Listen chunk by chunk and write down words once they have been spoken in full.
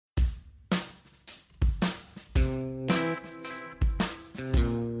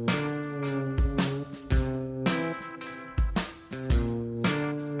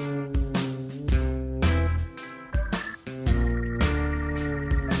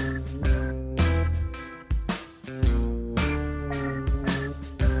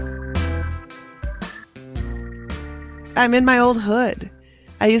I'm in my old hood.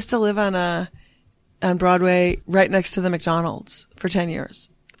 I used to live on Broadway right next to the McDonald's for 10 years.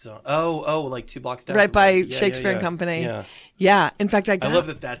 So, like 2 blocks down. Right by Shakespeare and Company. Yeah. Yeah. In fact, I love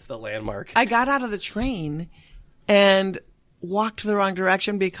that that's the landmark. I got out of the train and walked the wrong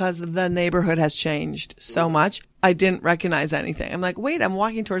direction because the neighborhood has changed so much. I didn't recognize anything. I'm like, wait, I'm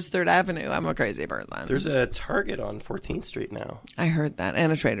walking towards 3rd Avenue. I'm a crazy person. There's a Target on 14th Street now. I heard that.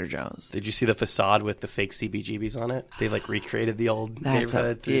 And a Trader Joe's. Did you see the facade with the fake CBGBs on it? They like recreated the old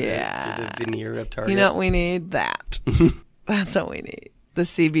neighborhood through the veneer of Target. You know what we need? That. That's what we need. The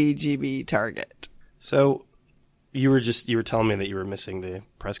CBGB Target. So you were telling me that you were missing the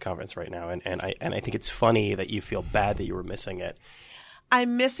press conference right now, and I think it's funny that you feel bad that you were missing it.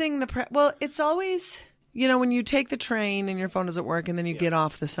 I'm missing the well, it's always, when you take the train and your phone doesn't work and then you get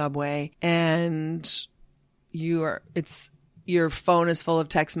off the subway and your phone is full of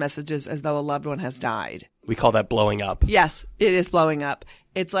text messages as though a loved one has died. We call that blowing up. Yes, it is blowing up.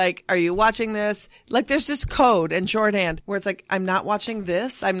 It's like, are you watching this? Like, there's this code and shorthand where it's like, I'm not watching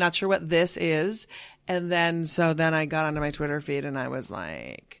this. I'm not sure what this is. And then I got onto my Twitter feed and I was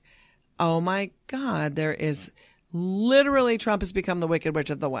like, oh my God, there is literally Trump has become the Wicked Witch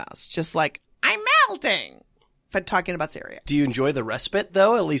of the West. Just like, I'm melting. But talking about Syria. Do you enjoy the respite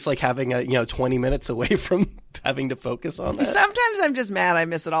though? At least like having 20 minutes away from having to focus on that? Sometimes I'm just mad I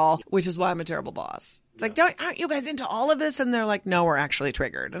miss it all, which is why I'm a terrible boss. It's like, aren't you guys into all of this? And they're like, no, we're actually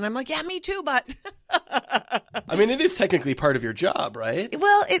triggered. And I'm like, yeah, me too, but. I mean, it is technically part of your job, right?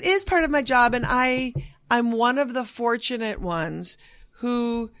 Well, it is part of my job. And I'm one of the fortunate ones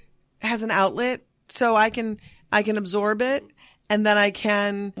who has an outlet so I can absorb it. And then I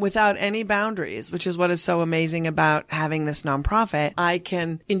can, without any boundaries, which is what is so amazing about having this nonprofit, I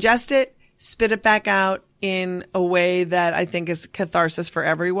can ingest it, spit it back out in a way that I think is catharsis for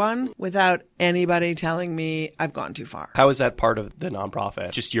everyone without anybody telling me I've gone too far. How is that part of the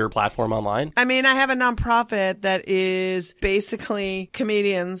nonprofit? Just your platform online? I mean, I have a nonprofit that is basically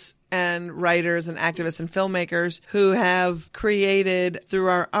comedians and writers and activists and filmmakers who have created through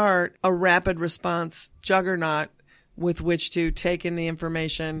our art a rapid response juggernaut with which to take in the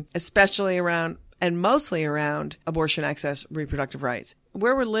information, especially around and mostly around abortion access, reproductive rights.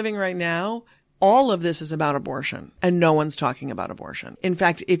 Where we're living right now, all of this is about abortion and no one's talking about abortion. In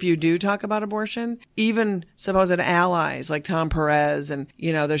fact, if you do talk about abortion, even supposed allies like Tom Perez and,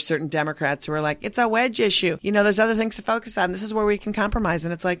 there's certain Democrats who are like, it's a wedge issue. There's other things to focus on. This is where we can compromise.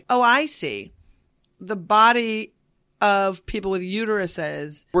 And it's like, oh, I see. The body of people with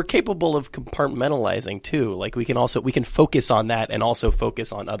uteruses. We're capable of compartmentalizing too. Like we can focus on that and also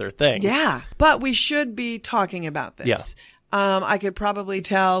focus on other things. Yeah. But we should be talking about this. Yeah. I could probably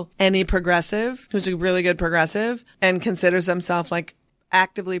tell any progressive who's a really good progressive and considers themselves like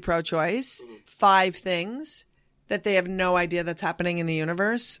actively pro-choice 5 things that they have no idea that's happening in the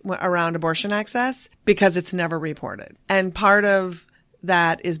universe around abortion access because it's never reported. And part of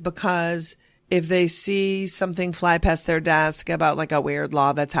that is because if they see something fly past their desk about like a weird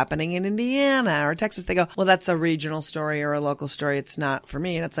law that's happening in Indiana or Texas, they go, well, that's a regional story or a local story. It's not for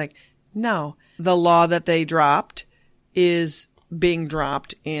me. And it's like, no, the law that they dropped is being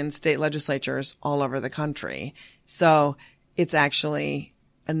dropped in state legislatures all over the country. So it's actually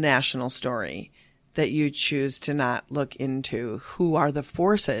a national story that you choose to not look into who are the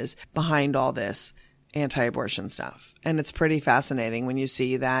forces behind all this anti-abortion stuff. And it's pretty fascinating when you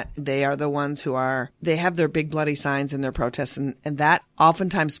see that they are the ones they have their big bloody signs in their protests. And that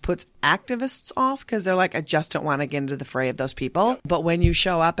oftentimes puts activists off because they're like, I just don't want to get into the fray of those people. But when you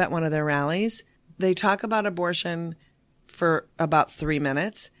show up at one of their rallies, they talk about abortion for about 3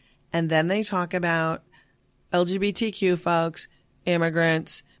 minutes. And then they talk about LGBTQ folks,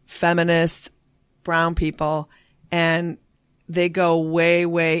 immigrants, feminists, brown people. And they go way,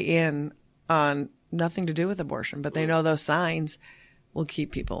 way in on nothing to do with abortion, but they know those signs will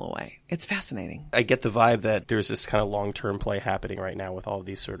keep people away. It's fascinating. I get the vibe that there's this kind of long-term play happening right now with all of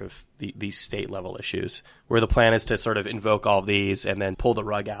these sort of these state-level issues where the plan is to sort of invoke all of these and then pull the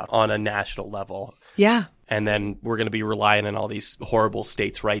rug out on a national level. Yeah. And then we're going to be relying on all these horrible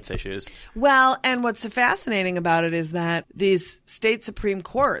states' rights issues. Well, and what's fascinating about it is that these state Supreme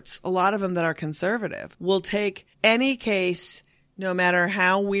Courts, a lot of them that are conservative, will take any case no matter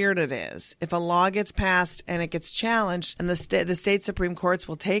how weird it is. If a law gets passed and it gets challenged, and the state Supreme Courts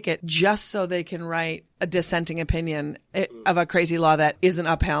will take it just so they can write a dissenting opinion of a crazy law that isn't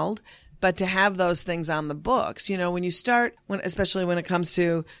upheld. But to have those things on the books, when you start, especially when it comes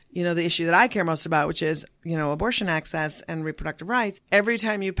to, the issue that I care most about, which is, abortion access and reproductive rights, every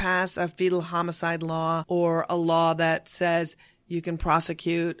time you pass a fetal homicide law or a law that says You can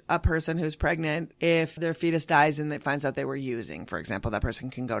prosecute a person who's pregnant if their fetus dies and it finds out they were using, for example. That person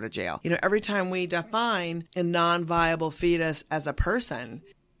can go to jail. Every time we define a non-viable fetus as a person,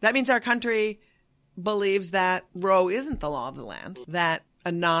 that means our country believes that Roe isn't the law of the land, that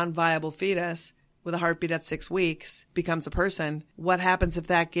a non-viable fetus with a heartbeat at 6 weeks becomes a person. What happens if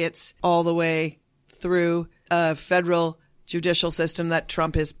that gets all the way through a federal judicial system that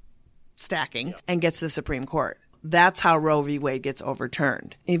Trump is stacking and gets to the Supreme Court? That's how Roe v. Wade gets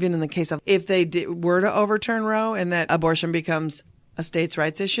overturned. Even in the case of if they were to overturn Roe and that abortion becomes a states'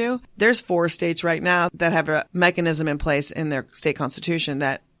 rights issue, there's 4 states right now that have a mechanism in place in their state constitution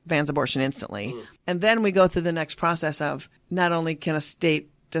that bans abortion instantly. And then we go through the next process of not only can a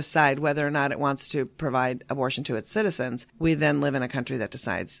state decide whether or not it wants to provide abortion to its citizens, we then live in a country that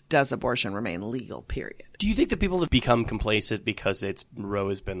decides, does abortion remain legal, period. Do you think that people have become complacent because Roe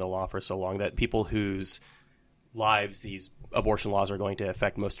has been the law for so long, that people whose lives these abortion laws are going to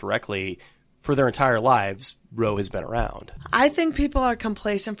affect most directly, for their entire lives, Roe has been around? I think people are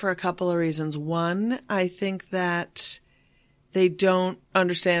complacent for a couple of reasons. One, I think that they don't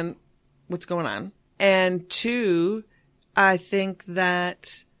understand what's going on. And 2, I think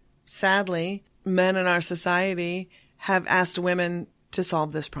that, sadly, men in our society have asked women to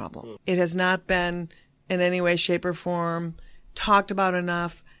solve this problem. It has not been, in any way, shape, or form, talked about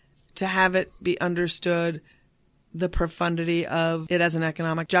enough to have it be understood the profundity of it as an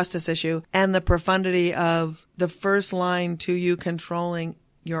economic justice issue and the profundity of the first line to you controlling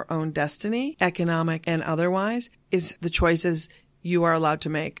your own destiny, economic and otherwise, is the choices you are allowed to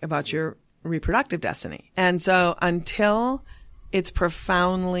make about your reproductive destiny. And so until it's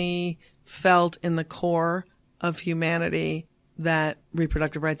profoundly felt in the core of humanity that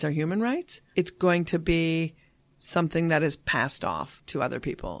reproductive rights are human rights, it's going to be something that is passed off to other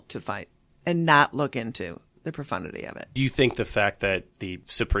people to fight and not look into the profundity of it. Do you think the fact that the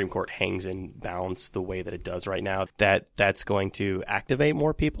Supreme Court hangs in balance the way that it does right now, that's going to activate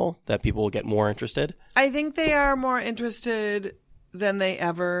more people, that people will get more interested? I think they are more interested than they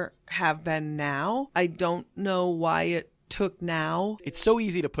ever have been now. I don't know why it took now. It's so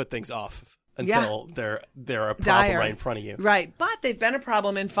easy to put things off until they're a problem right in front of you. Right. But they've been a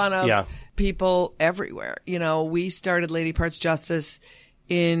problem in front of people everywhere. We started Lady Parts Justice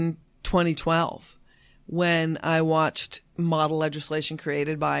in 2012. When I watched model legislation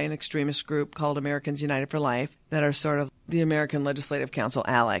created by an extremist group called Americans United for Life that are sort of the American Legislative Council,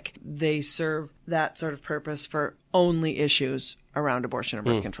 ALEC. They serve that sort of purpose for only issues around abortion and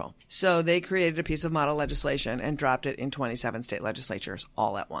birth control. So they created a piece of model legislation and dropped it in 27 state legislatures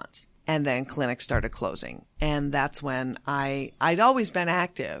all at once. And then clinics started closing. And that's when I'd always been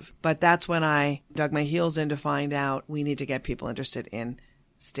active, but that's when I dug my heels in to find out we need to get people interested in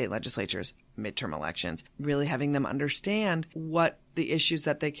state legislatures, midterm elections, really having them understand what the issues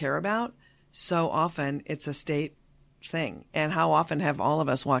that they care about. So often it's a state thing. And how often have all of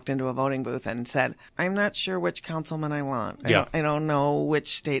us walked into a voting booth and said, I'm not sure which councilman I want. I don't know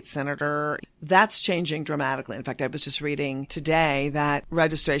which state senator. That's changing dramatically. In fact, I was just reading today that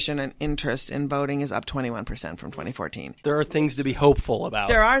registration and interest in voting is up 21% from 2014. There are things to be hopeful about.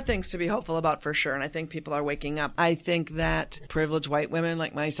 There are things to be hopeful about for sure. And I think people are waking up. I think that privileged white women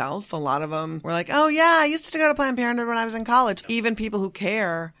like myself, a lot of them were like, oh yeah, I used to go to Planned Parenthood when I was in college. Even people who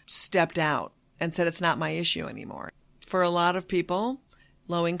care stepped out and said it's not my issue anymore. For a lot of people,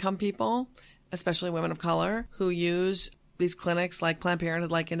 low-income people, especially women of color, who use these clinics like Planned Parenthood,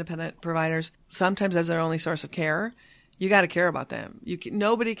 like independent providers, sometimes as their only source of care, you got to care about them.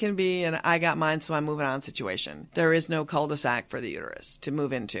 Nobody can be an I got mine, so I'm moving on situation. There is no cul-de-sac for the uterus to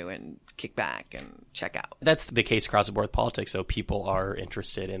move into and kick back and check out. That's the case across the board with politics. So people are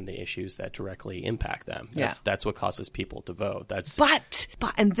interested in the issues that directly impact them. That's what causes people to vote. But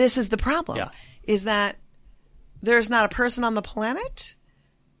and this is the problem, is that there's not a person on the planet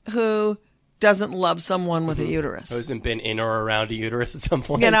who doesn't love someone with a uterus. Who hasn't been in or around a uterus at some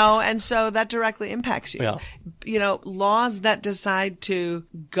point. And so that directly impacts you. Laws that decide to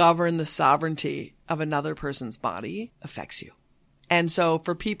govern the sovereignty of another person's body affects you. And so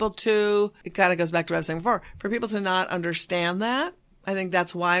for people to, it kind of goes back to what I was saying before, for people to not understand that, I think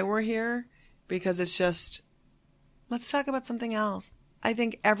that's why we're here, because it's just, let's talk about something else. I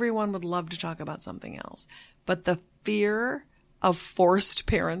think everyone would love to talk about something else. But the fear of forced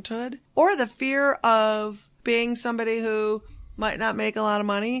parenthood or the fear of being somebody who might not make a lot of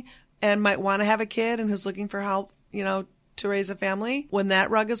money and might want to have a kid and who's looking for help, to raise a family, when that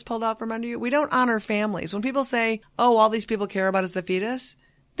rug is pulled out from under you, we don't honor families. When people say, oh, all these people care about is the fetus,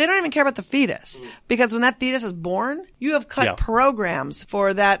 they don't even care about the fetus, because when that fetus is born, you have cut programs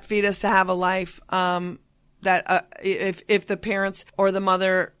for that fetus to have a life that if the parents or the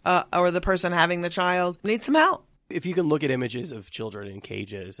mother or the person having the child needs some help. If you can look at images of children in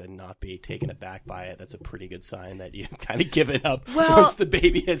cages and not be taken aback by it, that's a pretty good sign that you've kind of given up once the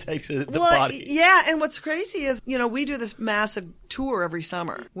baby has exited the body. Yeah, and what's crazy is, we do this massive tour every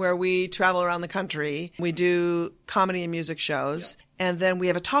summer where we travel around the country. We do comedy and music shows. Yeah. And then we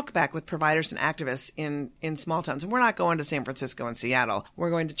have a talk back with providers and activists in small towns. And we're not going to San Francisco and Seattle.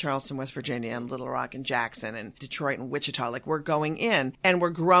 We're going to Charleston, West Virginia, and Little Rock and Jackson and Detroit and Wichita. Like, we're going in and we're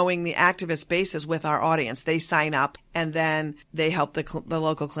growing the activist bases with our audience. They sign up and then they help the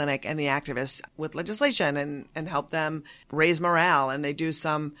local clinic and the activists with legislation and help them raise morale. And they do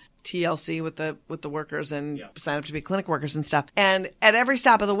some TLC with the workers and sign up to be clinic workers and stuff. And at every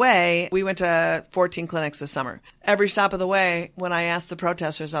stop of the way, we went to 14 clinics this summer. Every stop of the way, when I asked the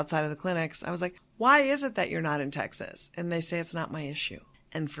protesters outside of the clinics, I was like, why is it that you're not in Texas? And they say, it's not my issue.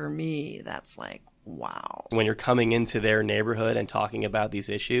 And for me, that's like, wow. When you're coming into their neighborhood and talking about these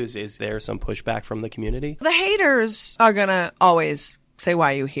issues, is there some pushback from the community? The haters are going to always say,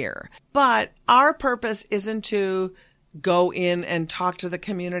 why are you here? But our purpose isn't to go in and talk to the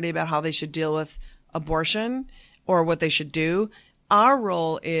community about how they should deal with abortion or what they should do. Our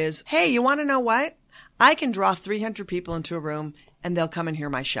role is, hey, you want to know what? I can draw 300 people into a room and they'll come and hear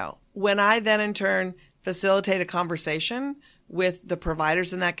my show. When I then in turn facilitate a conversation with the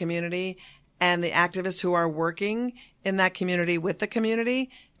providers in that community and the activists who are working in that community with the community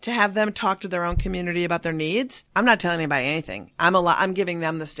to have them talk to their own community about their needs, I'm not telling anybody anything. I'm giving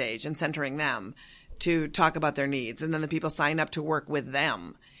them the stage and centering them to talk about their needs. And then the people sign up to work with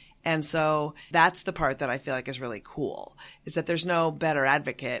them. And so that's the part that I feel like is really cool, is that there's no better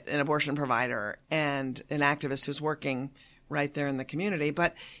advocate, an abortion provider and an activist who's working right there in the community.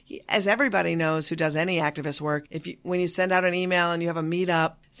 But as everybody knows who does any activist work, when you send out an email and you have a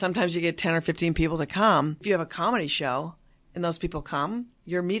meetup, sometimes you get 10 or 15 people to come. If you have a comedy show and those people come,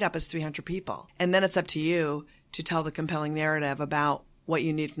 your meetup is 300 people. And then it's up to you to tell the compelling narrative about what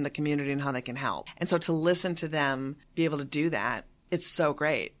you need from the community and how they can help. And so to listen to them be able to do that, it's so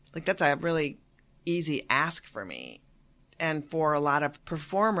great. Like, that's a really easy ask for me. And for a lot of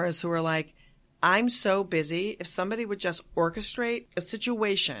performers who are like, I'm so busy. If somebody would just orchestrate a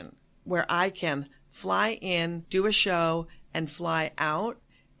situation where I can fly in, do a show, and fly out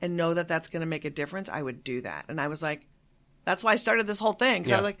and know that that's going to make a difference, I would do that. And I was like, that's why I started this whole thing.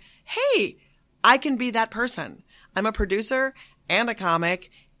 Because I was like, hey, I can be that person. I'm a producer and a comic,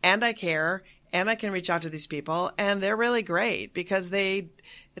 and I care, and I can reach out to these people, and they're really great because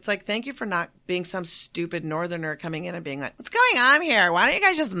it's like, thank you for not being some stupid northerner coming in and being like, what's going on here? Why don't you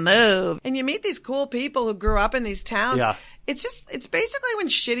guys just move? And you meet these cool people who grew up in these towns. Yeah. It's basically when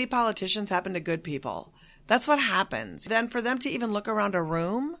shitty politicians happen to good people. That's what happens. Then for them to even look around a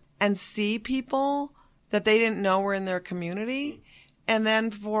room and see people that they didn't know were in their community, and then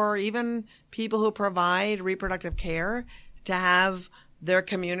for even people who provide reproductive care to have their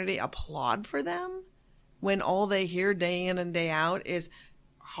community applaud for them when all they hear day in and day out is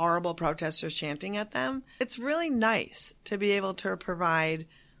horrible protesters chanting at them. It's really nice to be able to provide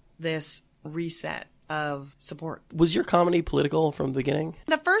this reset of support. Was your comedy political from the beginning?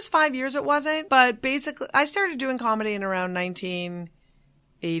 The first 5 years it wasn't, but basically I started doing comedy in around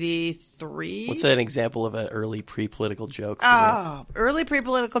 1983. What's an example of an early pre-political joke? Early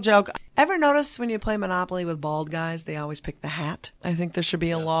pre-political joke. Ever notice when you play Monopoly with bald guys, they always pick the hat? I think there should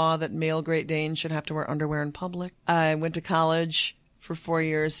be a law that male Great Danes should have to wear underwear in public. I went to college for 4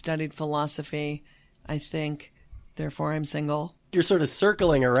 years, studied philosophy. I think, therefore, I'm single. You're sort of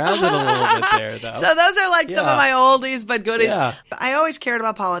circling around it a little bit there, though. So those are like some of my oldies but goodies. Yeah. I always cared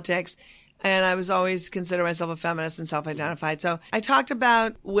about politics. And I was always considered myself a feminist and self-identified. So I talked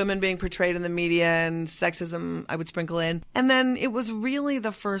about women being portrayed in the media and sexism I would sprinkle in. And then it was really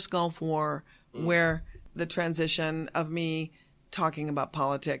the first Gulf War where the transition of me talking about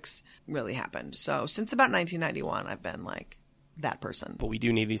politics really happened. So since about 1991, I've been like that person. But we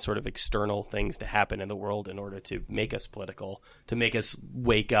do need these sort of external things to happen in the world in order to make us political, to make us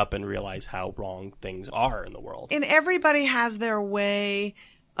wake up and realize how wrong things are in the world. And everybody has their way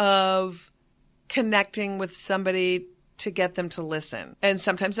of connecting with somebody to get them to listen. And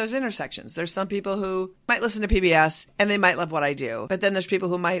sometimes there's intersections. There's some people who might listen to PBS and they might love what I do. But then there's people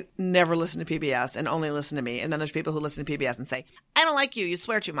who might never listen to PBS and only listen to me. And then there's people who listen to PBS and say, I don't like you. You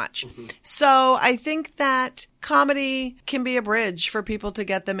swear too much. Mm-hmm. So I think that comedy can be a bridge for people to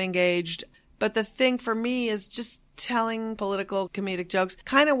get them engaged. But the thing for me is just telling political comedic jokes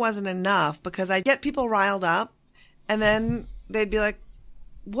kind of wasn't enough because I get people riled up and then they'd be like,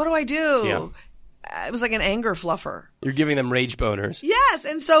 what do I do? Yeah. it was like an anger fluffer. You're giving them rage boners. Yes.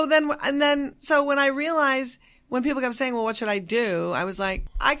 And so so when I realized, when people kept saying, well, what should I do? I was like,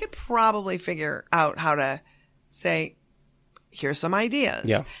 I could probably figure out how to say, here's some ideas.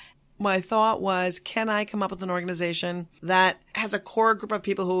 Yeah. My thought was, can I come up with an organization that has a core group of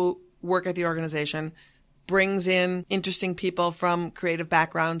people who work at the organization, brings in interesting people from creative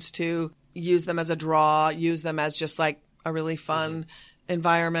backgrounds to use them as a draw, use them as just like a really fun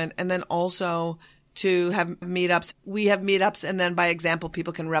environment, and then also to have meetups. We have meetups, and then by example,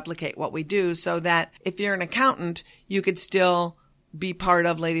 people can replicate what we do, so that if you're an accountant, you could still be part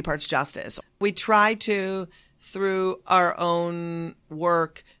of Lady Parts Justice. We try to, through our own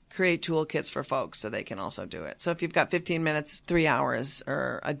work, create toolkits for folks so they can also do it. So if you've got 15 minutes, 3 hours,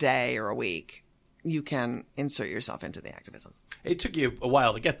 or a day or a week, you can insert yourself into the activism. It took you a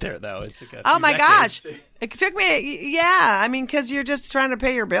while to get there, though. It took oh my gosh. It took me, I mean, because you're just trying to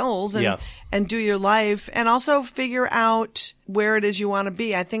pay your bills and do your life, and also figure out where it is you want to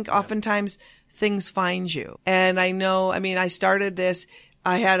be. I think oftentimes things find you. And I know, I mean, I started this,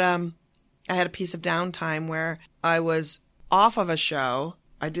 I had a piece of downtime where I was off of a show.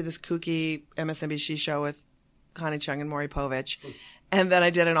 I did this kooky MSNBC show with Connie Chung and Maury Povich. And then I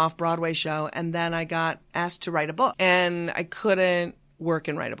did an off-Broadway show, and then I got asked to write a book. And I couldn't work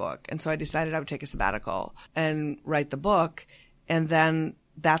and write a book. And so I decided I would take a sabbatical and write the book. And then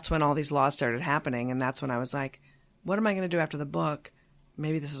that's when all these laws started happening. And that's when I was like, what am I going to do after the book?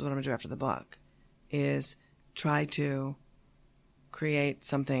 Maybe this is what I'm going to do after the book, is try to create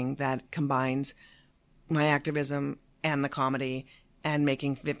something that combines my activism and the comedy and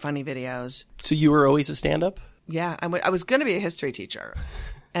making funny videos. So you were always a stand-up? Yeah, I was going to be a history teacher,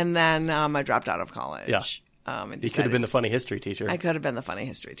 and then I dropped out of college. Yeah, you could have been the funny history teacher. I could have been the funny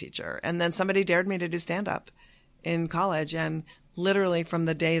history teacher, and then somebody dared me to do stand-up in college, and literally from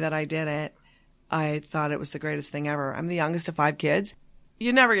the day that I did it, I thought it was the greatest thing ever. I'm the youngest of 5 kids.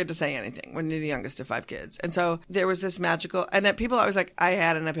 You never get to say anything when you're the youngest of 5 kids, and so there was this magical, and that people always like, I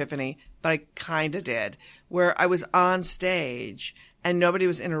had an epiphany, but I kind of did, where I was on stage and nobody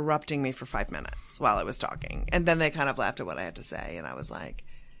was interrupting me for 5 minutes while I was talking. And then they kind of laughed at what I had to say. And I was like,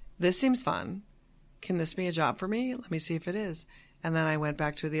 this seems fun. Can this be a job for me? Let me see if it is. And then I went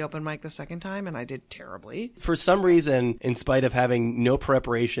back to the open mic the second time, and I did terribly. For some reason, in spite of having no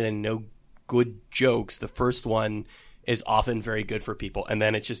preparation and no good jokes, the first one is often very good for people. And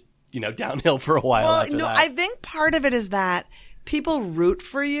then it's just, downhill for a while after that. I think part of it is that people root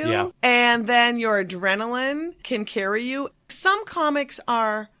for you, and then your adrenaline can carry you. Some comics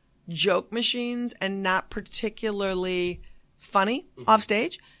are joke machines and not particularly funny off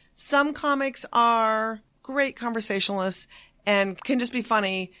stage. Some comics are great conversationalists and can just be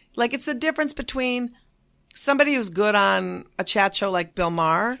funny. Like, it's the difference between somebody who's good on a chat show like Bill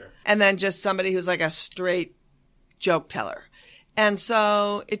Maher and then just somebody who's like a straight joke teller. And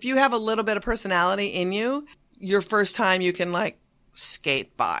so if you have a little bit of personality in you, your first time you can like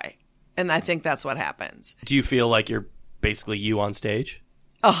skate by. And I think that's what happens. Do you feel like you're basically you on stage?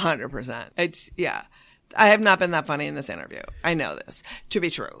 100%. I have not been that funny in this interview. I know this to be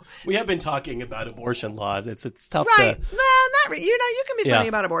true. We have been talking about abortion laws. It's tough right. to... Well, not really. You can be funny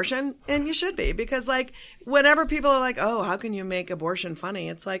about abortion, and you should be, because like whenever people are like, oh, how can you make abortion funny?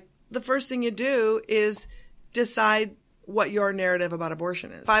 It's like the first thing you do is decide what your narrative about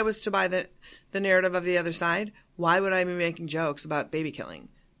abortion is. If I was to buy the narrative of the other side, why would I be making jokes about baby killing?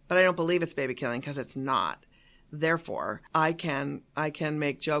 But I don't believe it's baby killing because it's not. Therefore, I can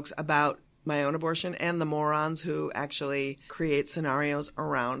make jokes about my own abortion and the morons who actually create scenarios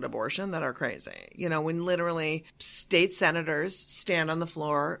around abortion that are crazy. When literally state senators stand on the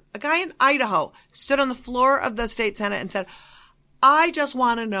floor. A guy in Idaho stood on the floor of the state senate and said, I just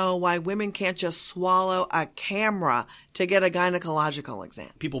want to know why women can't just swallow a camera to get a gynecological exam.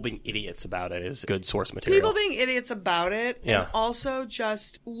 People being idiots about it is good source material. People being idiots about it. Yeah. And also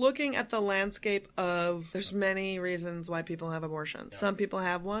just looking at the landscape of, there's many reasons why people have abortions. Yeah. Some people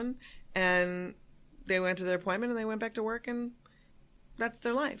have one and they went to their appointment and they went back to work and that's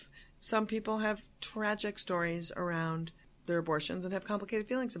their life. Some people have tragic stories around their abortions and have complicated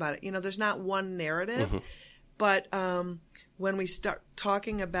feelings about it. There's not one narrative. Mm-hmm. But when we start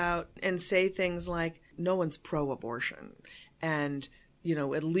talking about and say things like, no one's pro-abortion and,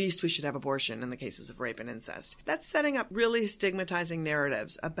 at least we should have abortion in the cases of rape and incest, that's setting up really stigmatizing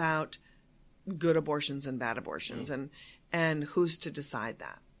narratives about good abortions and bad abortions. And who's to decide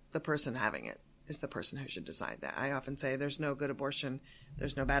that? The person having it is the person who should decide that. I often say there's no good abortion,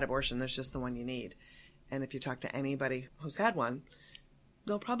 there's no bad abortion, there's just the one you need. And if you talk to anybody who's had one,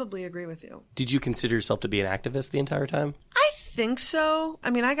 they'll probably agree with you. Did you consider yourself to be an activist the entire time? I think so. I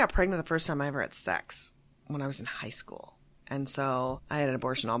mean, I got pregnant the first time I ever had sex when I was in high school. And so I had an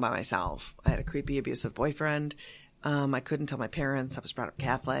abortion all by myself. I had a creepy, abusive boyfriend. I couldn't tell my parents. I was brought up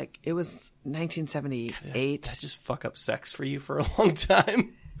Catholic. It was 1978. That just fuck up sex for you for a long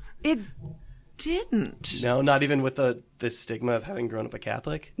time. It didn't. No, not even with the stigma of having grown up a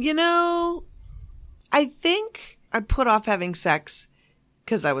Catholic? You know, I think I put off having sex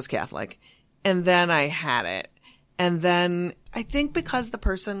because I was Catholic. And then I had it. And then I think because the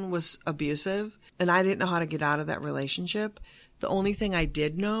person was abusive and I didn't know how to get out of that relationship, the only thing I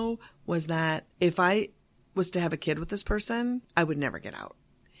did know was that if I was to have a kid with this person, I would never get out.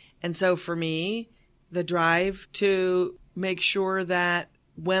 And so for me, the drive to make sure that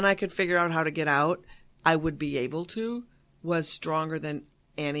when I could figure out how to get out, I would be able to was stronger than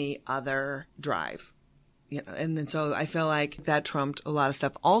any other drive. You know, and then so I feel like that trumped a lot of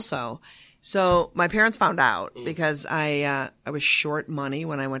stuff also. So my parents found out because I was short money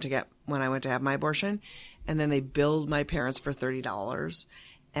when I went to have my abortion, and then they billed my parents for $30,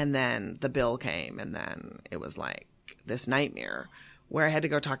 and then the bill came, and then it was like this nightmare where I had to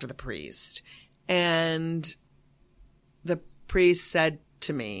go talk to the priest, and the priest said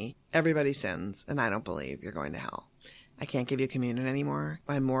to me, "Everybody sins, and I don't believe you're going to hell. I can't give you communion anymore.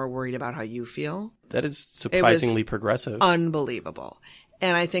 I'm more worried about how you feel." That is surprisingly progressive. Unbelievable.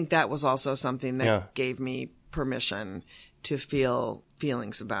 And I think that was also something that gave me permission to feel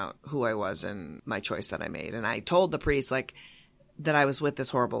feelings about who I was and my choice that I made. And I told the priest, like, that I was with this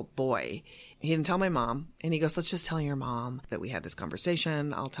horrible boy. He didn't tell my mom. And he goes, "Let's just tell your mom that we had this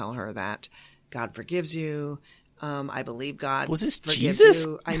conversation. I'll tell her that God forgives you. I believe God was this forgives Jesus?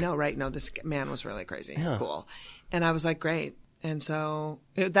 you." I know, right? No, this man was really crazy. Yeah. Cool. And I was like, great. And so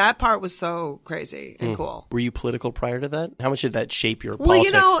that part was so crazy and cool. Were you political prior to that? How much did that shape your Well,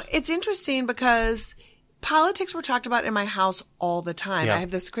 politics? you know, it's interesting because politics were talked about in my house all the time. Yeah. I have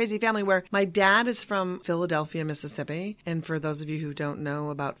this crazy family where my dad is from Philadelphia, Mississippi. And for those of you who don't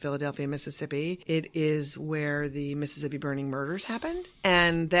know about Philadelphia, Mississippi, it is where the Mississippi burning murders happened.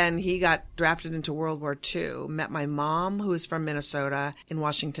 And then he got drafted into World War II, met my mom, who is from Minnesota, in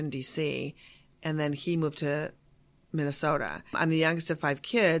Washington, D.C., and then he moved to Minnesota. I'm the youngest of 5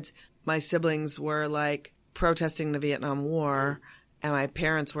 kids. My siblings were like protesting the Vietnam War, and my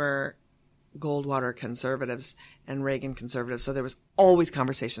parents were Goldwater conservatives and Reagan conservatives. So there was always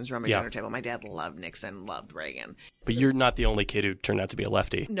conversations around my dinner table. My dad loved Nixon, loved Reagan. But you're not the only kid who turned out to be a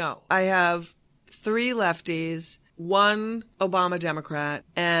lefty. No. I have 3 lefties, 1 Obama Democrat,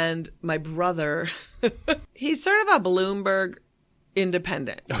 and my brother. He's sort of a Bloomberg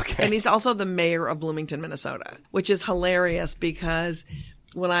independent. Okay. And he's also the mayor of Bloomington, Minnesota, which is hilarious because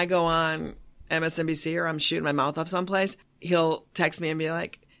when I go on MSNBC or I'm shooting my mouth off someplace, he'll text me and be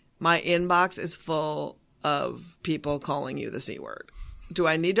like, "My inbox is full of people calling you the C word. Do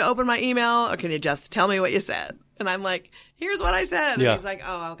I need to open my email or can you just tell me what you said?" And I'm like, "Here's what I said." And he's like,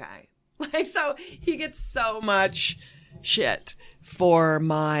 "Oh, okay." Like, so he gets so much shit for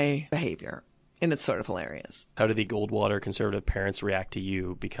my behavior. And it's sort of hilarious. How did the Goldwater conservative parents react to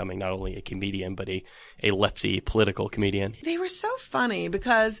you becoming not only a comedian, but a lefty political comedian? They were so funny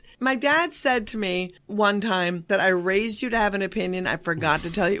because my dad said to me one time that I raised you to have an opinion. I forgot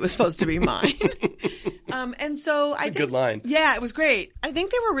to tell you it was supposed to be mine. And so I think, good line. Yeah, it was great. I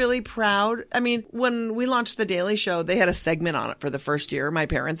think they were really proud. I mean, when we launched The Daily Show, they had a segment on it for the first year. My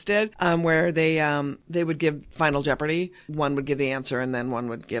parents did, where they would give Final Jeopardy. One would give the answer and then one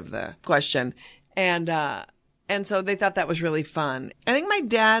would give the question. And so they thought that was really fun. I think my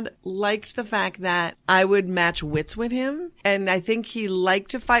dad liked the fact that I would match wits with him. And I think he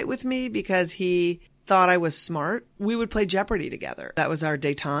liked to fight with me because he thought I was smart. We would play Jeopardy together. That was our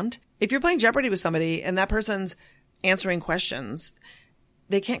détente. If you're playing Jeopardy with somebody and that person's answering questions,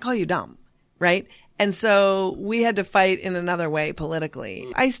 they can't call you dumb, right? And so we had to fight in another way politically.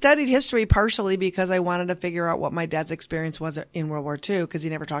 I studied history partially because I wanted to figure out what my dad's experience was in World War II because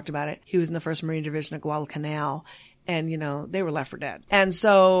he never talked about it. He was in the 1st Marine Division at Guadalcanal and, you know, they were left for dead. And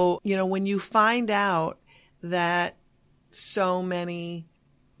so, you know, when you find out that so many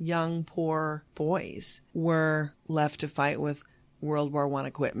young, poor boys were left to fight with World War I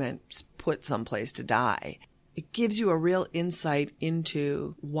equipment, put someplace to die, it gives you a real insight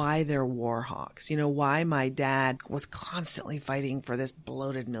into why they're war hawks. You know, why my dad was constantly fighting for this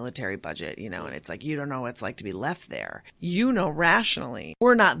bloated military budget, you know, and it's like, you don't know what it's like to be left there. You know, rationally,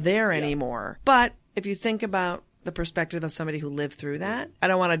 we're not there anymore. But if you think about the perspective of somebody who lived through that, I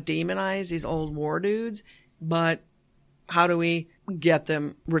don't want to demonize these old war dudes, but how do we get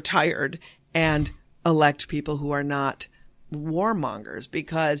them retired and elect people who are not warmongers?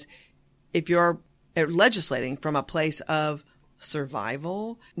 Because if you're legislating from a place of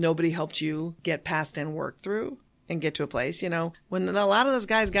survival. Nobody helped you get past and work through and get to a place. When a lot of those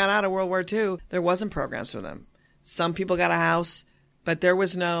guys got out of World War II, there wasn't programs for them. Some people got a house, but there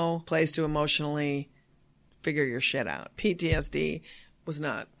was no place to emotionally figure your shit out. PTSD was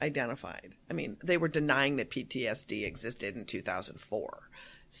not identified. I mean, they were denying that PTSD existed in 2004.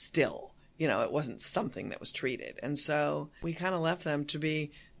 Still, it wasn't something that was treated. And so we kind of left them to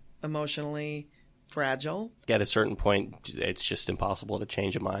be emotionally fragile. At a certain point, it's just impossible to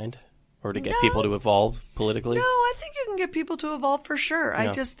change a mind or to get people to evolve politically. No, I think you can get people to evolve for sure.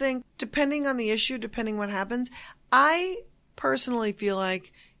 Yeah. I just think depending on the issue, depending what happens, I personally feel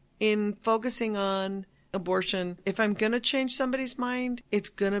like in focusing on abortion, if I'm going to change somebody's mind, it's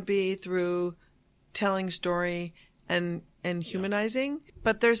going to be through telling story and humanizing.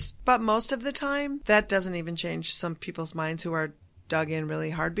 But most of the time, that doesn't even change some people's minds who are dug in really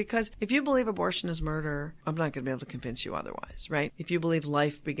hard, because if you believe abortion is murder, I'm not going to be able to convince you otherwise, right? If you believe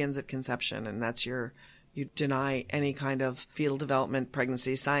life begins at conception and that's you deny any kind of fetal development,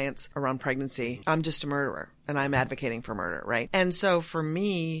 pregnancy, science around pregnancy, I'm just a murderer and I'm advocating for murder, right? And so for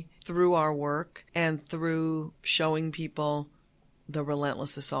me, through our work and through showing people the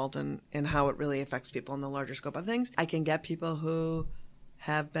relentless assault and how it really affects people in the larger scope of things, I can get people who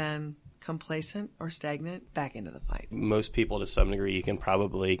have been complacent or stagnant back into the fight. Most people, to some degree, you can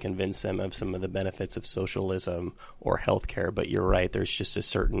probably convince them of some of the benefits of socialism or healthcare, but you're right, there's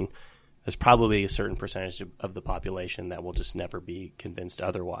probably a certain percentage of the population that will just never be convinced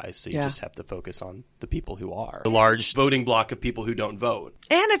otherwise. So you just have to focus on the people who are. The large voting block of people who don't vote.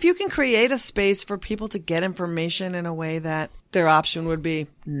 And if you can create a space for people to get information in a way that their option would be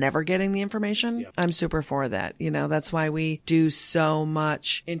never getting the information, I'm super for that. That's why we do so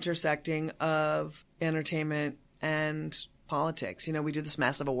much intersecting of entertainment and politics. We do this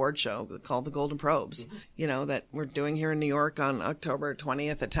massive award show called the Golden Probes, that we're doing here in New York on October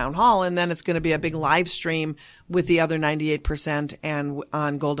 20th at Town Hall. And then it's going to be a big live stream with the other 98% and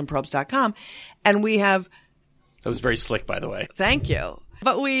on goldenprobes.com. And we have... That was very slick, by the way. Thank you.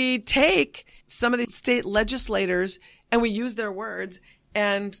 But we take some of the state legislators and we use their words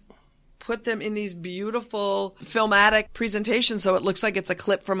and put them in these beautiful filmatic presentations so it looks like it's a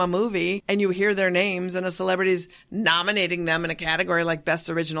clip from a movie and you hear their names and a celebrity's nominating them in a category like Best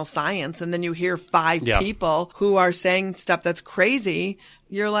Original Science, and then you hear five people who are saying stuff that's crazy.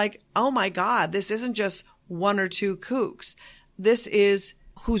 You're like, oh my God, this isn't just one or two kooks. This is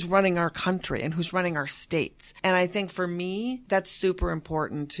who's running our country and who's running our states. And I think for me, that's super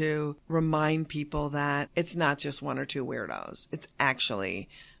important to remind people that it's not just one or two weirdos. It's actually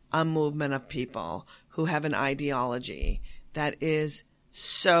a movement of people who have an ideology that is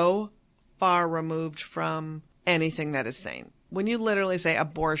so far removed from anything that is sane. When you literally say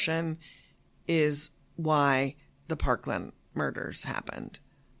abortion is why the Parkland murders happened,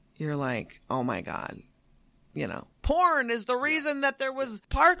 you're like, oh my God, porn is the reason that there was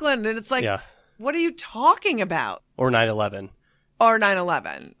Parkland. And it's like, what are you talking about? Or 9/11. Or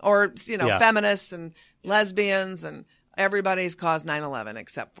 9/11. Or, feminists and lesbians and everybody's caused 9/11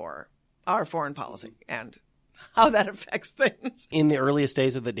 except for our foreign policy and how that affects things. In the earliest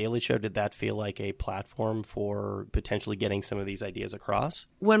days of The Daily Show, did that feel like a platform for potentially getting some of these ideas across?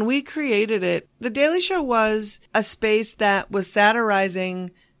 When we created it, The Daily Show was a space that was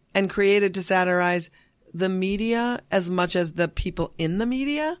satirizing and created to satirize the media as much as the people in the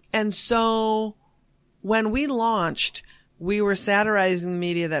media. And so when we launched, we were satirizing the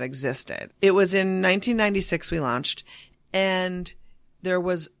media that existed. It was in 1996 we launched, and there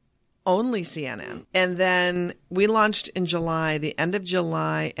was only CNN. And then we launched in July. The end of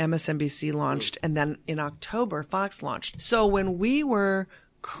July, MSNBC launched, and then in October, Fox launched. So when we were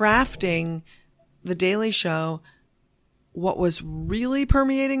crafting The Daily Show, what was really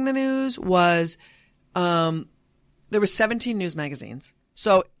permeating the news was there were 17 news magazines.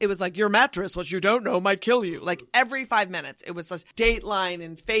 So it was like, your mattress, what you don't know might kill you. Like every 5 minutes, it was like Dateline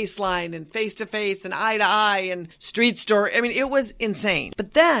and Faceline and Face to Face and Eye to Eye and Street Story. I mean, it was insane.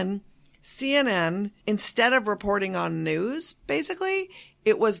 But then CNN, instead of reporting on news, basically,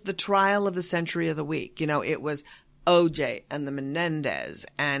 it was the trial of the century of the week. It was OJ and the Menendez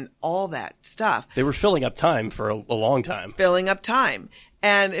and all that stuff. They were filling up time for a long time. Filling up time.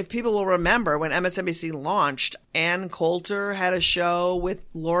 And if people will remember, when MSNBC launched, Ann Coulter had a show with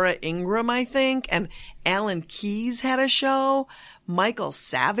Laura Ingraham, I think, and Alan Keyes had a show. Michael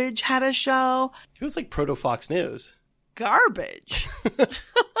Savage had a show. It was like proto-Fox News. Garbage.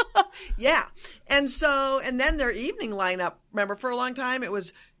 Yeah. And then their evening lineup, remember, for a long time, it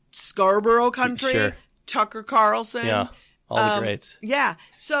was Scarborough Country, Sure. Tucker Carlson. Yeah. All the greats. Yeah.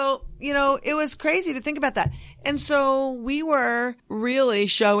 So, it was crazy to think about that. And so we were really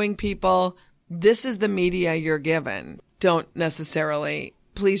showing people, this is the media you're given. Don't necessarily,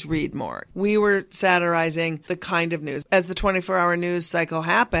 please read more. We were satirizing the kind of news. As the 24-hour news cycle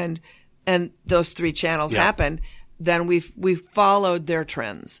happened and those 3 channels happened, then we followed their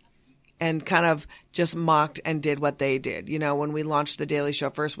trends and kind of just mocked and did what they did. When we launched The Daily Show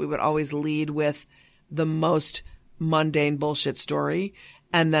first, we would always lead with the most mundane bullshit story.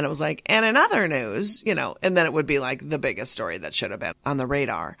 And then it was like, and in other news, and then it would be like the biggest story that should have been on the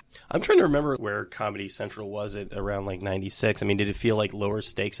radar. I'm trying to remember where Comedy Central was at around like 96. I mean, did it feel like lower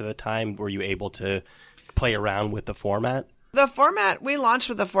stakes at the time? Were you able to play around with the format? The format, we launched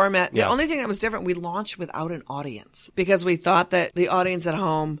with the format. The only thing that was different, we launched without an audience because we thought that the audience at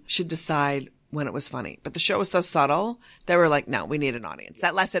home should decide when it was funny. But the show was so subtle that we were like, no, we need an audience.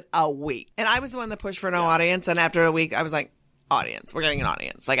 That lasted a week. And I was the one that pushed for no audience. And after a week, I was like, audience. We're getting an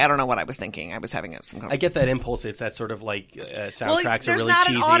audience. Like, I don't know what I was thinking. I was having some kind of... I get that impulse. It's that sort of like soundtracks are really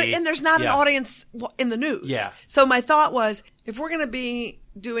cheesy. And there's not an audience in the news. Yeah. So my thought was, if we're going to be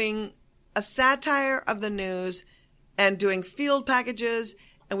doing a satire of the news and doing field packages,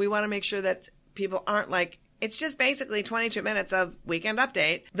 and we want to make sure that people aren't like, it's just basically 22 minutes of Weekend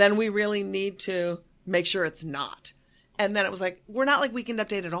Update, then we really need to make sure it's not. And then it was like, we're not like Weekend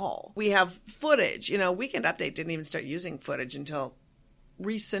Update at all. We have footage. Weekend Update didn't even start using footage until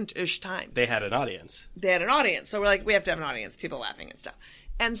recent-ish time. They had an audience. So we're like, we have to have an audience, people laughing and stuff.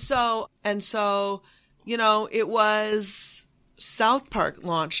 And so, it was South Park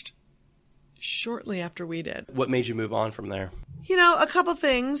launched shortly after we did. What made you move on from there? A couple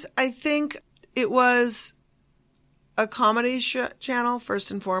things. I think it was a comedy channel first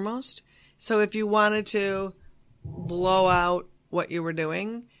and foremost. So if you wanted to blow out what you were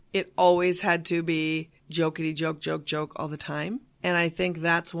doing, it always had to be jokety joke all the time. And I think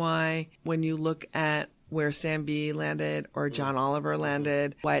that's why when you look at where Sam Bee landed or John Oliver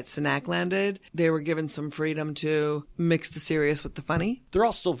landed, Wyatt Cenac landed, they were given some freedom to mix the serious with the funny. They're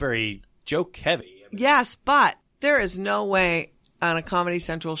all still very joke heavy. Yes, but there is no way on a Comedy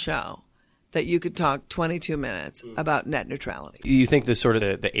Central show that you could talk 22 minutes about net neutrality. You think the sort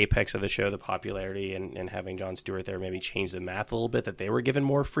of the apex of the show, the popularity and having Jon Stewart there maybe changed the math a little bit, that they were given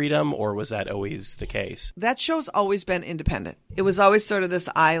more freedom, or was that always the case? That show's always been independent. It was always sort of this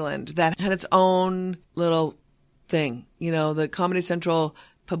island that had its own little thing. The Comedy Central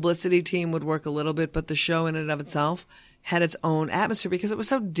publicity team would work a little bit, but the show in and of itself had its own atmosphere because it was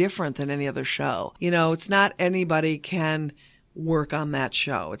so different than any other show. It's not anybody can work on that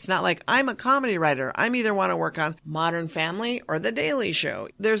show. It's not like I'm a comedy writer. I'm either want to work on Modern Family or The Daily Show.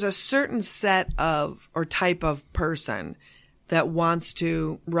 There's a certain set of or type of person that wants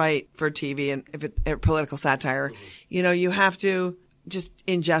to write for TV, and if it's political satire, you have to just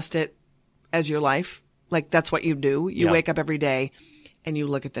ingest it as your life. Like that's what you do. You wake up every day and you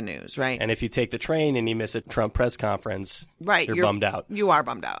look at the news, right? And if you take the train and you miss a Trump press conference, you're bummed out. You are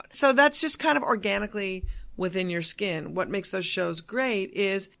bummed out. So that's just kind of organically within your skin. What makes those shows great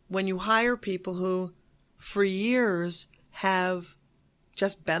is when you hire people who for years have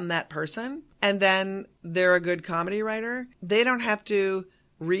just been that person and then they're a good comedy writer. They don't have to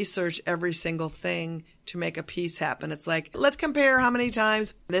research every single thing to make a piece happen. It's like, let's compare how many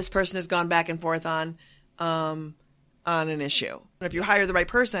times this person has gone back and forth on an issue. And if you hire the right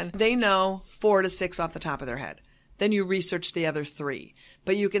person, they know 4 to 6 off the top of their head. Then you research the other 3.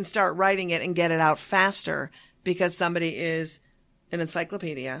 But you can start writing it and get it out faster because somebody is an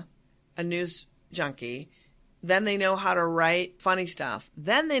encyclopedia, a news junkie. Then they know how to write funny stuff.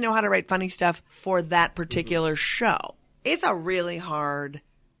 Then they know how to write funny stuff for that particular show. It's a really hard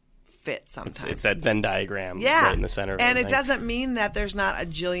fit sometimes. It's that Venn diagram right in the center. And it doesn't mean that there's not a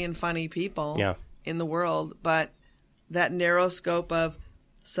jillion funny people in the world, but that narrow scope of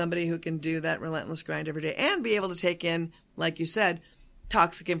somebody who can do that relentless grind every day and be able to take in, like you said,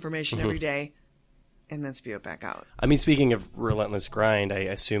 toxic information every day and then spew it back out. I mean, speaking of relentless grind, I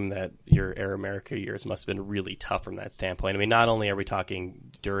assume that your Air America years must have been really tough from that standpoint. I mean, not only are we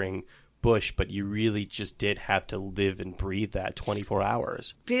talking during Bush, but you really just did have to live and breathe that 24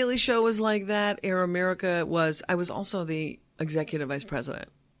 hours. Daily Show was like that. Air America was. I was also the executive vice president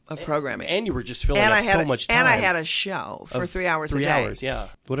of programming. And you were just filling up so much time. And I had a show for 3 hours a day. 3 hours, yeah.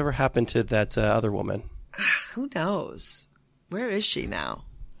 Whatever happened to that other woman? Who knows? Where is she now?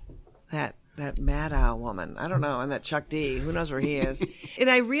 That Maddow woman. I don't know. And that Chuck D. Who knows where he is? And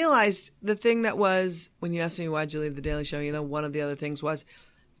I realized the thing that was, when you asked me why'd you leave The Daily Show, one of the other things was,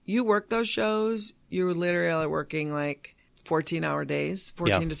 you work those shows, you were literally working like 14-hour days,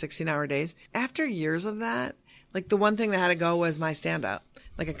 14 to 16-hour days. After years of that, Like the one thing that had to go was my stand up.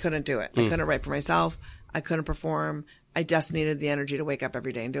 Like I couldn't do it. I couldn't write for myself. I couldn't perform. I just needed the energy to wake up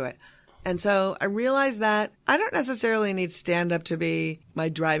every day and do it. And so I realized that I don't necessarily need stand up to be my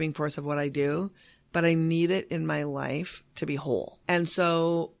driving force of what I do, but I need it in my life to be whole. And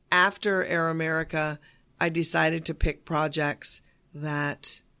so after Air America, I decided to pick projects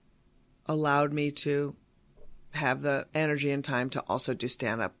that allowed me to have the energy and time to also do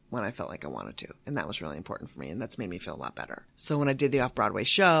stand-up when I felt like I wanted to. And that was really important for me, and that's made me feel a lot better. So when I did the Off-Broadway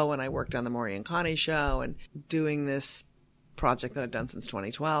show, and I worked on the Maury and Connie show, and doing this project that I've done since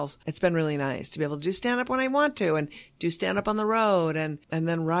 2012, it's been really nice to be able to do stand-up when I want to, and do stand-up on the road, and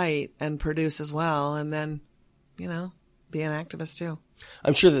then write and produce as well, and then, you know, be an activist too.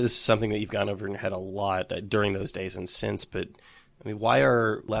 I'm sure that this is something that you've gone over in your head a lot during those days and since, but I mean, why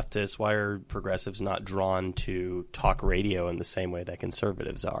are leftists, why are progressives not drawn to talk radio in the same way that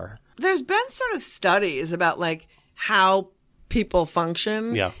conservatives are? There's been sort of studies about like how people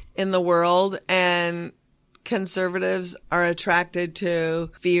function in the world, and conservatives are attracted to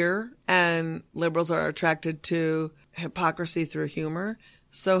fear and liberals are attracted to hypocrisy through humor.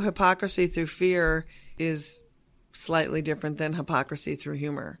 So hypocrisy through fear is slightly different than hypocrisy through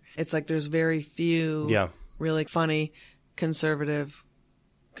humor. It's like there's very few really funny conservative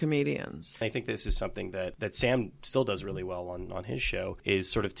comedians. I think this is something that Sam still does really well on his show,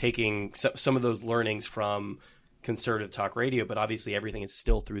 is sort of taking some of those learnings from conservative talk radio, but obviously everything is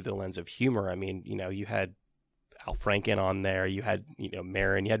still through the lens of humor. I mean, you know, you had Al Franken on there, you had, you know,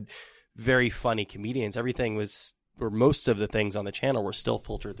 Maron, you had very funny comedians. Everything was, or most of the things on the channel were still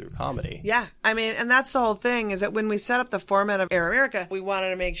filtered through comedy. Yeah. I mean, and that's the whole thing, is that when we set up the format of Air America, we wanted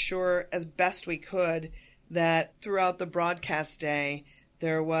to make sure as best we could that throughout the broadcast day,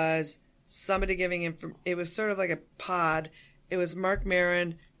 there was somebody giving it was sort of like a pod. It was Marc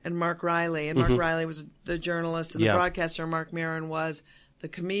Maron and Mark Riley. And Mark Riley was the journalist and the broadcaster. Marc Maron was the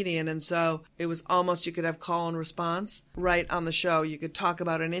comedian. And so it was almost, you could have call and response right on the show. You could talk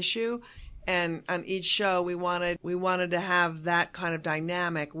about an issue. And on each show, we wanted to have that kind of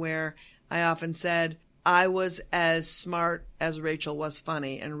dynamic where I often said, I was as smart as Rachel was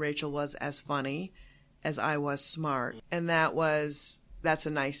funny, and Rachel was as funny as I was smart. And that's a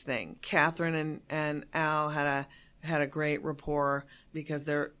nice thing. Catherine and Al had a great rapport because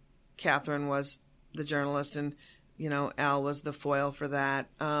Catherine was the journalist and, you know, Al was the foil for that.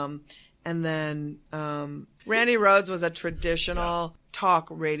 And then Randy Rhoads was a traditional talk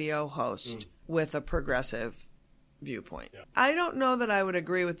radio host with a progressive viewpoint. Yeah. I don't know that I would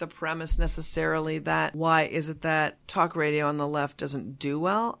agree with the premise necessarily that why is it that talk radio on the left doesn't do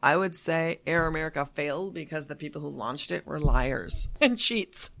well? I would say Air America failed because the people who launched it were liars and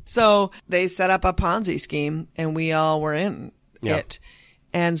cheats. So they set up a Ponzi scheme and we all were in it.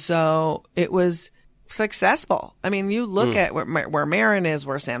 And so it was successful. I mean, you look at where Maron is,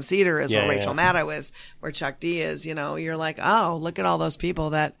 where Sam Cedar is, where Rachel Maddow is, where Chuck D is, you know, you're like, oh, look at all those people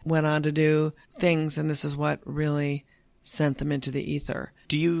that went on to do things, and this is what really sent them into the ether.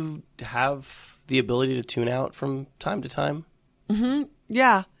 Do you have the ability to tune out from time to time? Mm-hmm.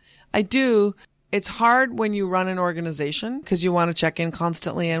 Yeah, I do. It's hard when you run an organization because you want to check in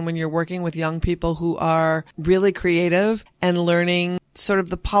constantly, and when you're working with young people who are really creative and learning sort of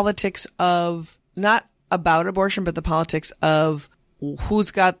the politics of not about abortion, but the politics of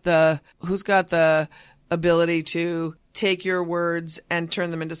who's got the ability to take your words and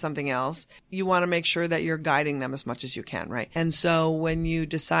turn them into something else. You want to make sure that you're guiding them as much as you can, right? And so when you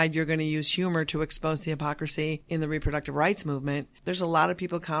decide you're going to use humor to expose the hypocrisy in the reproductive rights movement, there's a lot of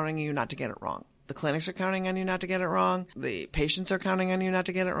people counting on you not to get it wrong. The clinics are counting on you not to get it wrong. The patients are counting on you not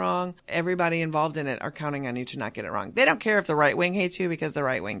to get it wrong. Everybody involved in it are counting on you to not get it wrong. They don't care if the right wing hates you because the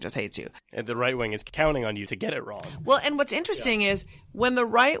right wing just hates you. And the right wing is counting on you to get it wrong. Well, and what's interesting is when the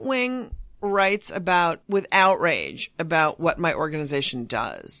right wing writes with outrage about what my organization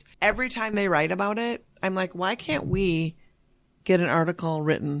does, every time they write about it, I'm like, why can't we get an article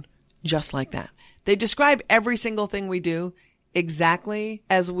written just like that? They describe every single thing we do exactly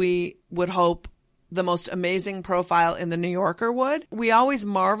as we would hope the most amazing profile in the New Yorker would. We always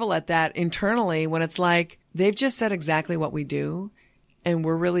marvel at that internally when it's like, they've just said exactly what we do and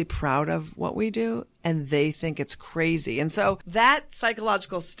we're really proud of what we do and they think it's crazy. And so that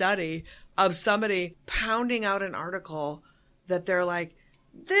psychological study of somebody pounding out an article that they're like,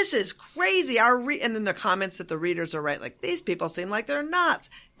 this is crazy. And then the comments that the readers are like, these people seem like they're nuts.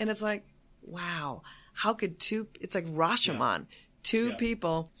 And it's like, wow, how could it's like Rashomon. Two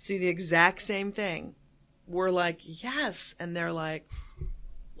people see the exact same thing. We're like, yes. And they're like,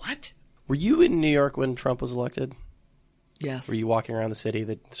 what? Were you in New York when Trump was elected? Yes. Were you walking around the city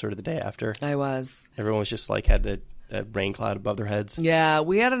the day after? I was. Everyone was just like had the rain cloud above their heads. Yeah,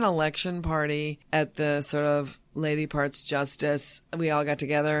 we had an election party at the sort of Lady Parts Justice. We all got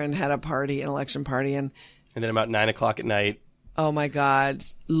together and had an election party. And then about 9 o'clock at night. Oh my God,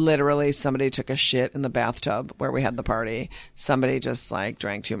 literally somebody took a shit in the bathtub where we had the party. Somebody just like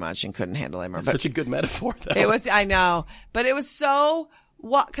drank too much and couldn't handle it anymore. Such a good metaphor, though. It was, I know, but it was so,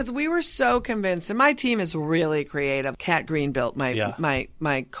 because we were so convinced, and my team is really creative. Kat Green built my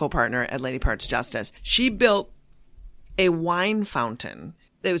co-partner at Lady Parts Justice. She built a wine fountain.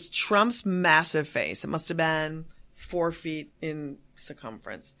 It was Trump's massive face. It must have been 4 feet in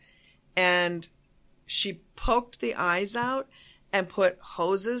circumference. And she poked the eyes out and put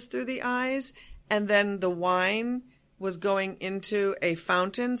hoses through the eyes. And then the wine was going into a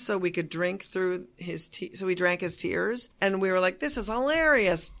fountain so we could drink through so we drank his tears. And we were like, this is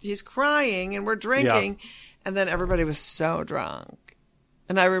hilarious. He's crying and we're drinking. Yeah. And then everybody was so drunk.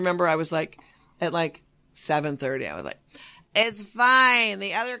 And I remember I was like, at like 7:30, I was like, it's fine.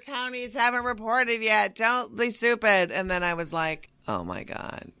 The other counties haven't reported yet. Don't be stupid. And then I was like, oh my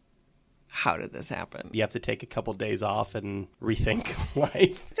God, how did this happen? You have to take a couple days off and rethink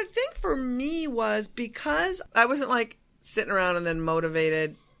life. The thing for me was because I wasn't like sitting around and then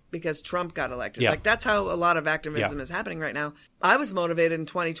motivated because Trump got elected. Yeah. Like that's how a lot of activism is happening right now. I was motivated in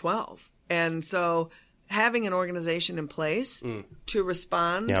 2012. And so having an organization in place to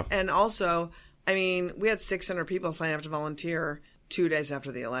respond and also, I mean, we had 600 people sign up to volunteer 2 days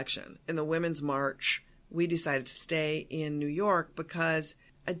after the election. In the Women's March, we decided to stay in New York because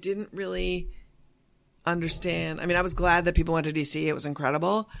I didn't really understand. I mean, I was glad that people went to D.C. It was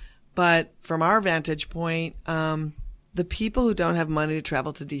incredible. But from our vantage point, the people who don't have money to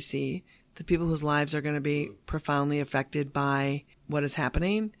travel to D.C., the people whose lives are going to be profoundly affected by what is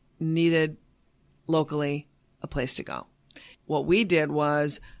happening, needed locally a place to go. What we did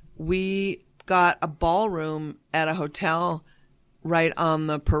was we got a ballroom at a hotel right on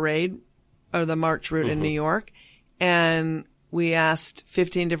the parade or the march route in New York. And we asked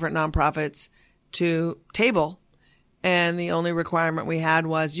 15 different nonprofits to table. And the only requirement we had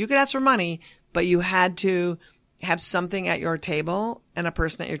was you could ask for money, but you had to have something at your table and a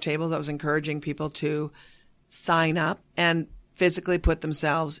person at your table that was encouraging people to sign up and physically put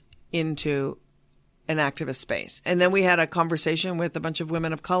themselves into an activist space. And then we had a conversation with a bunch of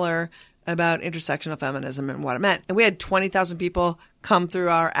women of color about intersectional feminism and what it meant. And we had 20,000 people come through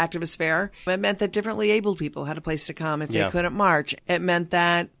our activist fair. It meant that differently abled people had a place to come if they couldn't march. It meant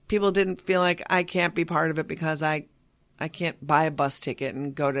that people didn't feel like I can't be part of it because I can't buy a bus ticket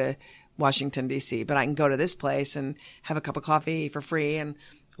and go to Washington, D.C., but I can go to this place and have a cup of coffee for free and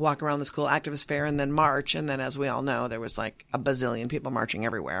walk around this cool activist fair and then march. And then, as we all know, there was like a bazillion people marching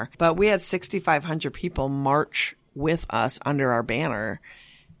everywhere. But we had 6,500 people march with us under our banner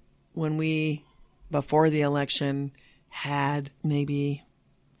when we, before the election, had maybe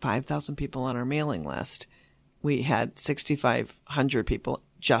 5,000 people on our mailing list. We had 6,500 people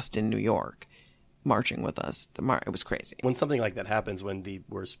just in New York marching with us. It was crazy. When something like that happens, when the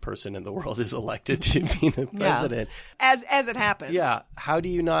worst person in the world is elected to be the president. As it happens. Yeah. How do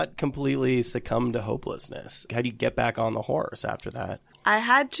you not completely succumb to hopelessness? How do you get back on the horse after that? I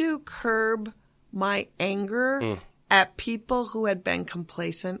had to curb my anger at people who had been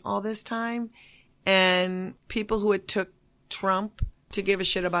complacent all this time and people who had took Trump to give a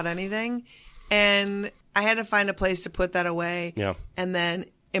shit about anything. And I had to find a place to put that away and then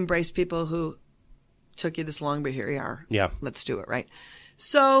embrace people who took you this long, but here you are. Yeah. Let's do it, right?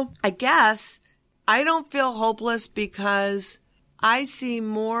 So I guess I don't feel hopeless because I see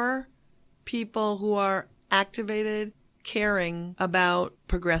more people who are activated, caring about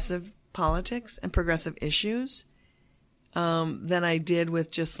progressive politics and progressive issues than I did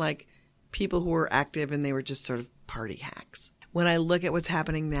with just like people who were active and they were just sort of party hacks. When I look at what's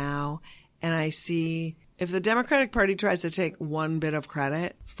happening now and I see if the Democratic Party tries to take one bit of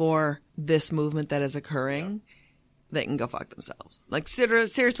credit for this movement that is occurring, they can go fuck themselves. Like,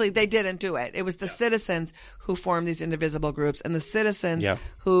 seriously, they didn't do it. It was the citizens who formed these indivisible groups and the citizens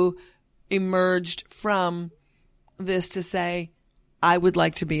who emerged from this to say, I would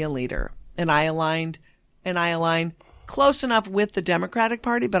like to be a leader. And I aligned close enough with the Democratic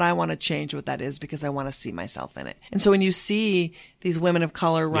Party, but I want to change what that is because I want to see myself in it. And so when you see these women of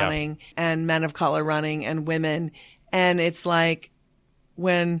color running and men of color running and women, and it's like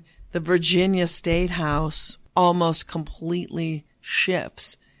when the Virginia State House almost completely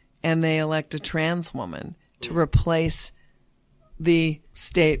shifts and they elect a trans woman to replace the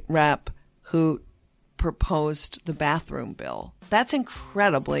state rep who proposed the bathroom bill. That's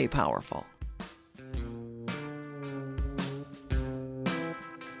incredibly powerful.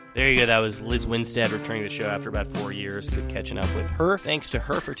 There you go. That was Liz Winstead returning to the show after about 4 years. Good catching up with her. Thanks to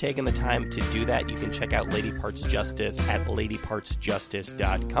her for taking the time to do that. You can check out Lady Parts Justice at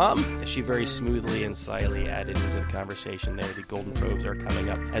ladypartsjustice.com. She very smoothly and slyly added into the conversation there. The Golden Probes are coming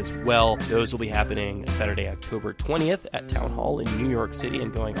up as well. Those will be happening Saturday, October 20th at Town Hall in New York City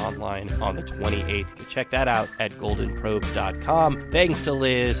and going online on the 28th. You can check that out at goldenprobes.com. Thanks to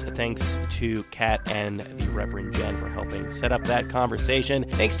Liz. Thanks to Kat and the Reverend Jen for helping set up that conversation.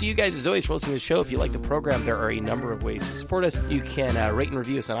 Thanks to you guys, as always, for listening to the show. If you like the program, there are a number of ways to support us. You can rate and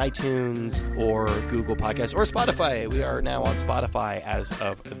review us on iTunes or Google Podcasts or Spotify. We are now on Spotify as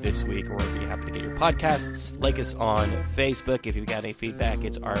of this week, or wherever you happen to get your podcasts. Like us on Facebook. If you've got any feedback,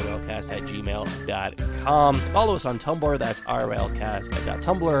 it's rlcast@gmail.com. Follow us on Tumblr. That's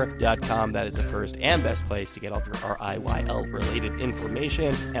rlcast.tumblr.com. That is the first and best place to get all of your RIYL-related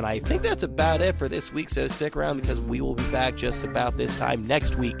information. And I think that's about it for this week, so stick around because we will be back just about this time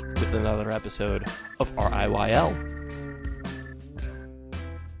next week with another episode of RIYL.